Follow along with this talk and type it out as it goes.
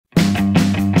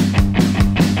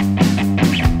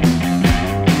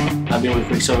I've been with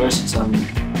Quiksilver since I'm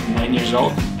 9 years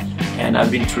old, and I've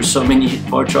been through so many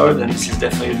Boardshort, and this is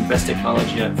definitely the best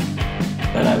technology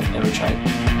that I've ever tried.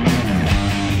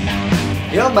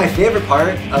 You know what my favorite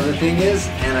part of the thing is,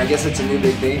 and I guess it's a new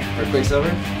big thing for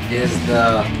Quiksilver, is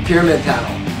the pyramid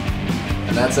panel.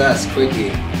 And that's us, Quickie,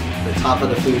 the top of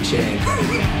the food chain.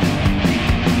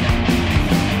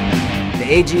 The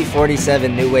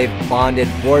AG47 New Wave bonded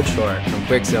Boardshort from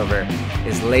Quiksilver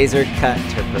is laser cut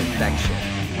to perfection.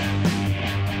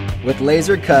 With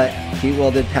laser cut, heat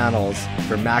welded panels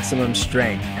for maximum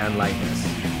strength and lightness.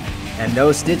 And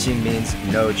no stitching means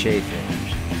no chafing.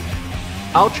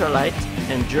 Ultra light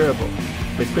and durable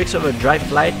with Quiksilver Dry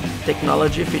Flight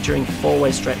technology featuring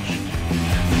 4-way stretch.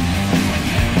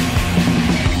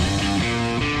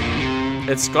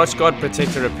 Its Scotch Guard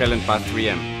Protector Repellent by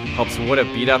 3M helps water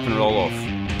beat up and roll off,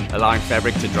 allowing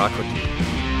fabric to dry quickly.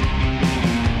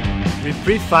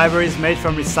 Repreve fiber is made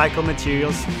from recycled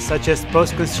materials such as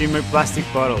post-consumer plastic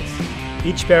bottles.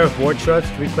 Each pair of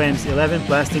Boardshorts reclaims 11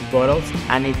 plastic bottles,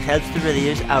 and it helps to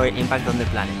reduce our impact on the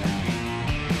planet.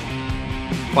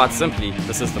 Quite simply,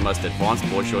 this is the most advanced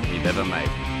Boardshort we've ever made.